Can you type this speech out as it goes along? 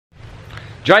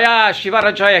Jaya, Shiva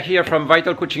Rajaya here from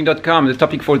vitalcoaching.com. The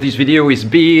topic for this video is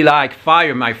be like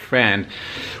fire, my friend.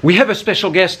 We have a special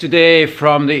guest today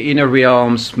from the inner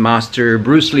realms. Master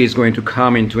Bruce Lee is going to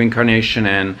come into incarnation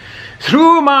and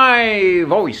through my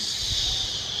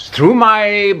voice, through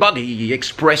my body,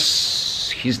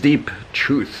 express his deep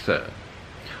truth.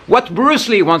 What Bruce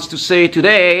Lee wants to say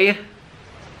today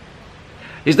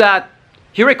is that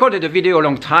he recorded a video a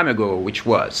long time ago, which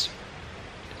was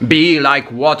be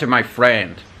like water, my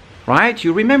friend. Right?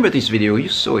 You remember this video, you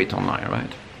saw it online,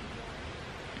 right?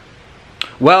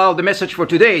 Well, the message for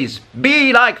today is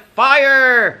be like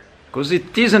fire, because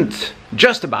it isn't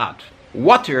just about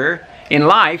water in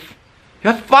life.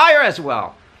 You have fire as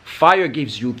well. Fire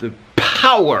gives you the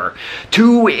power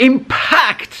to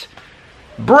impact,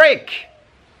 break,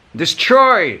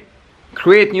 destroy,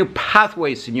 create new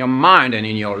pathways in your mind and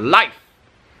in your life.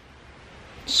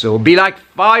 So be like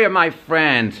fire, my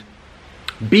friend.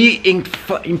 Be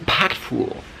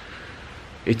impactful.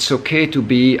 It's okay to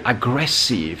be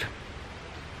aggressive.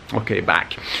 Okay,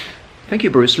 back. Thank you,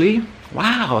 Bruce Lee.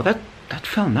 Wow, that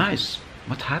felt nice.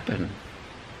 What happened?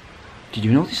 Did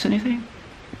you notice anything?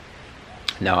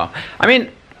 No. I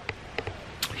mean,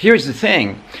 here's the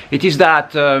thing. It is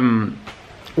that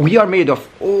we are made of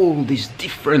all these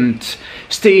different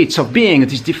states of being,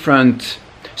 these different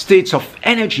states of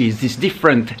energies, these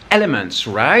different elements,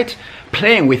 right?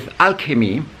 Playing with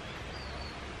alchemy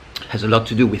has a lot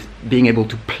to do with being able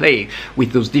to play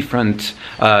with those different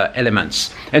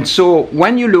elements. And so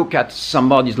when you look at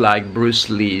somebody like Bruce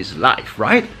Lee's life,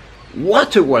 right?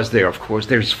 Water was there, of course,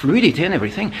 there is fluidity and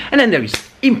everything. And then there is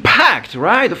impact,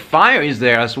 right? The fire is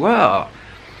there as well.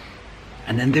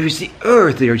 And then there is the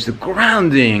earth, there is the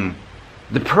grounding,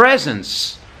 the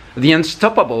presence, the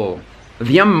unstoppable,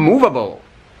 the unmovable.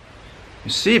 You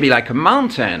see, be like a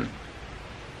mountain.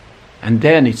 And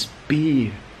then it's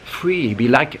be free, be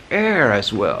like air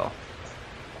as well.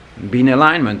 Be in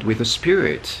alignment with the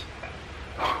spirit,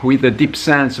 with the deep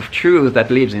sense of truth that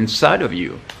lives inside of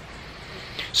you.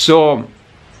 So,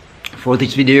 for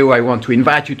this video, I want to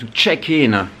invite you to check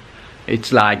in.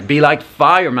 It's like, be like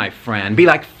fire, my friend. Be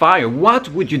like fire. What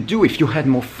would you do if you had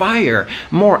more fire,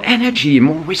 more energy,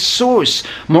 more resource,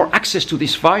 more access to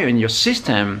this fire in your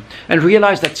system? And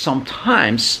realize that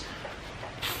sometimes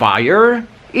fire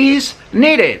is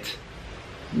needed.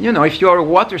 You know, if you are a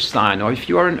water sign, or if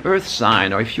you are an earth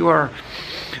sign, or if you are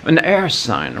an air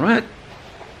sign, right?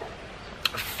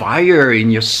 Fire in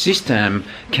your system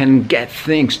can get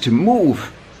things to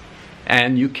move.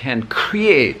 And you can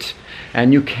create,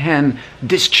 and you can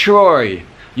destroy,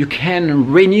 you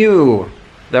can renew.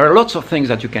 There are lots of things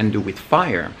that you can do with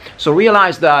fire. So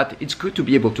realize that it's good to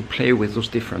be able to play with those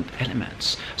different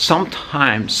elements.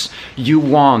 Sometimes you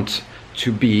want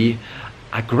to be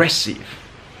aggressive,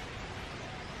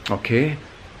 okay?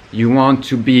 You want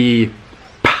to be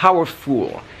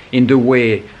powerful in the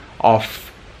way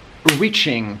of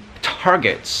reaching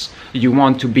targets. You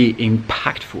want to be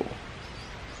impactful.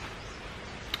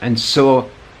 And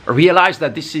so realize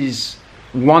that this is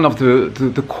one of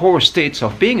the core states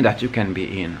of being that you can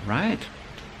be in, right?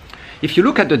 If you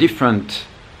look at the different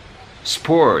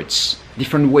sports,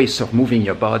 different ways of moving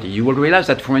your body, you will realize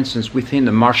that, for instance, within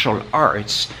the martial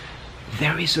arts,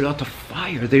 there is a lot of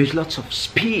fire, there is lots of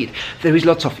speed, there is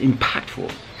lots of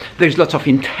impactful, there is lots of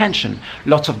intention,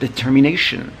 lots of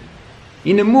determination.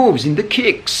 In the moves, in the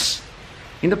kicks,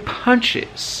 in the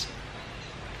punches,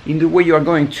 in the way you are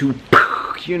going to,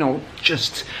 you know,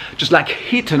 just like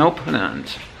hit an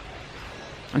opponent.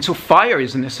 And so fire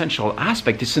is an essential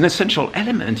aspect, it's an essential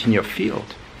element in your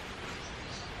field.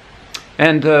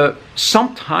 And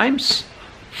sometimes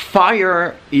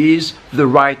fire is the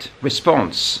right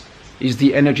response, is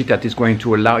the energy that is going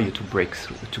to allow you to break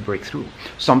through.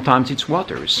 Sometimes it's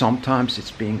water, sometimes it's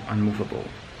being unmovable,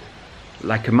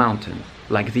 like a mountain,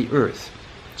 like the earth.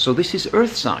 So this is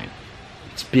earth sign.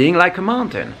 It's being like a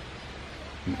mountain.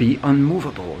 Be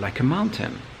unmovable like a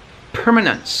mountain.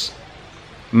 Permanence.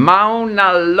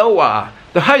 Mauna Loa,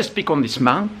 the highest peak on this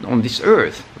mountain, on this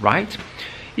earth, right?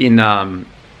 In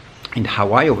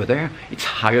Hawaii over there, it's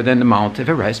higher than the Mount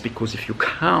Everest, because if you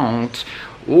count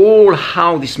all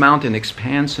how this mountain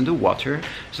expands in the water,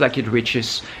 it's like it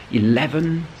reaches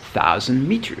 11,000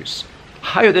 meters.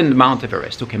 Higher than the Mount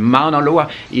Everest. Okay, Mauna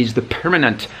Loa is the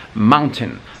permanent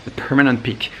mountain, the permanent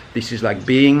peak. This is like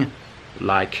being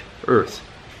like earth.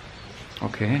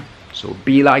 Okay, so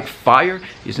be like fire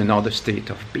is another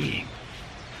state of being.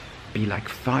 Be like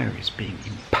fire is being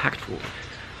impactful.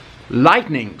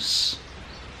 Lightnings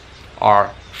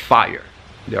are fire.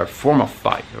 They are a form of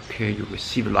fire. Okay, you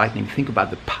receive lightning. Think about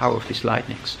the power of these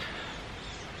lightnings.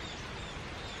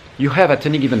 You have at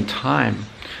any given time,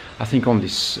 I think on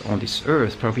this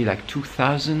earth, probably like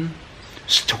 2,000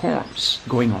 storms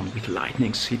going on with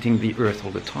lightnings hitting the earth all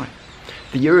the time.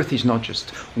 The earth is not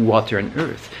just water and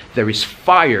earth. There is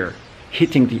fire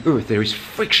hitting the earth. There is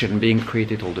friction being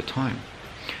created all the time.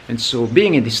 And so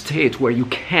being in this state where you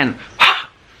can,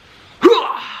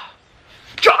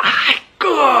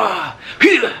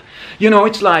 you know,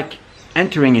 it's like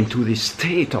entering into this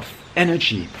state of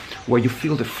energy where you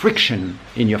feel the friction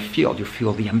in your field, you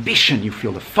feel the ambition, you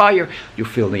feel the fire, you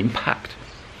feel the impact.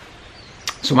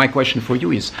 So my question for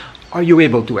you is, are you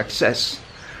able to access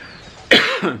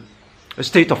a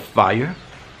state of fire?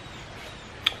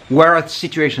 Where are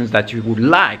situations that you would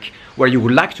like, where you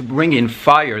would like to bring in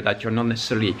fire that you're not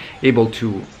necessarily able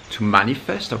to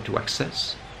manifest or to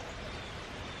access?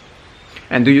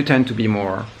 And do you tend to be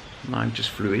more like just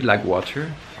fluid, like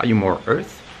water? Are you more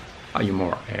earth? Are you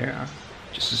more air?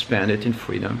 Just suspended in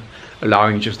freedom,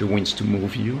 allowing just the winds to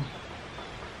move you?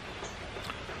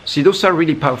 See, those are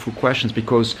really powerful questions,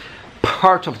 because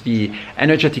part of the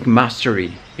energetic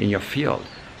mastery in your field,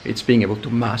 it's being able to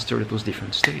master those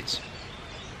different states.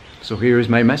 So here is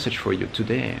my message for you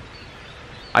today.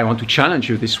 I want to challenge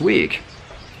you this week.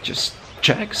 Just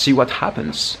check, see what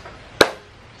happens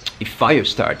if fire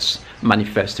starts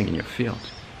manifesting in your field.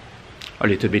 A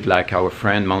little bit like our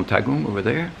friend Mount Agung over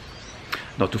there,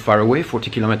 not too far away, 40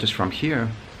 kilometers from here,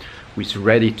 who is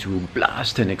ready to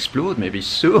blast and explode maybe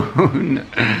soon.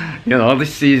 You know,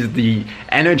 this is the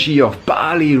energy of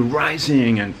Bali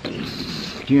rising, and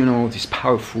you know, this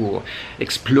powerful,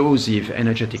 explosive,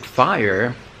 energetic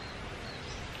fire.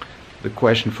 The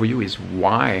question for you is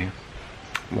why?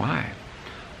 Why?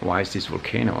 Why is this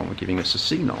volcano giving us a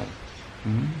signal?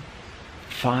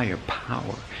 Fire,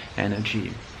 power,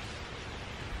 energy.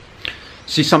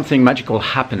 See, something magical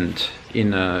happened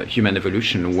in human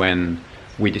evolution when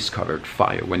we discovered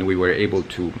fire, when we were able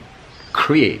to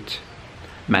create,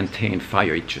 maintain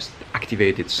fire. It just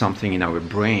activated something in our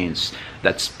brains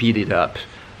that speeded up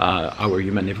our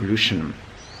human evolution.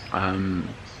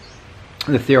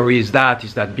 The theory is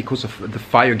that because of the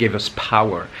fire gave us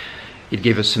power, it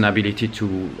gave us an ability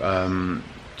to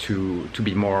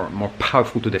be more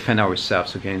powerful, to defend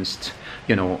ourselves against,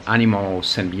 you know,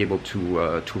 animals, and be able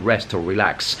to rest or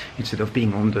relax instead of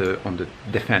being on the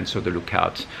defense or the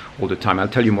lookout all the time. I'll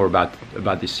tell you more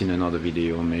about this in another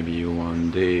video, maybe one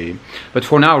day. But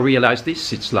for now, realize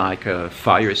this: it's like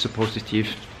fire is a positive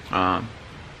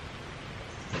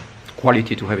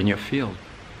quality to have in your field.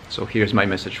 So here's my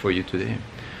message for you today: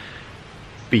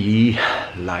 be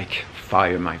like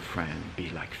fire, my friend. Be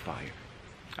like fire.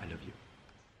 I love you.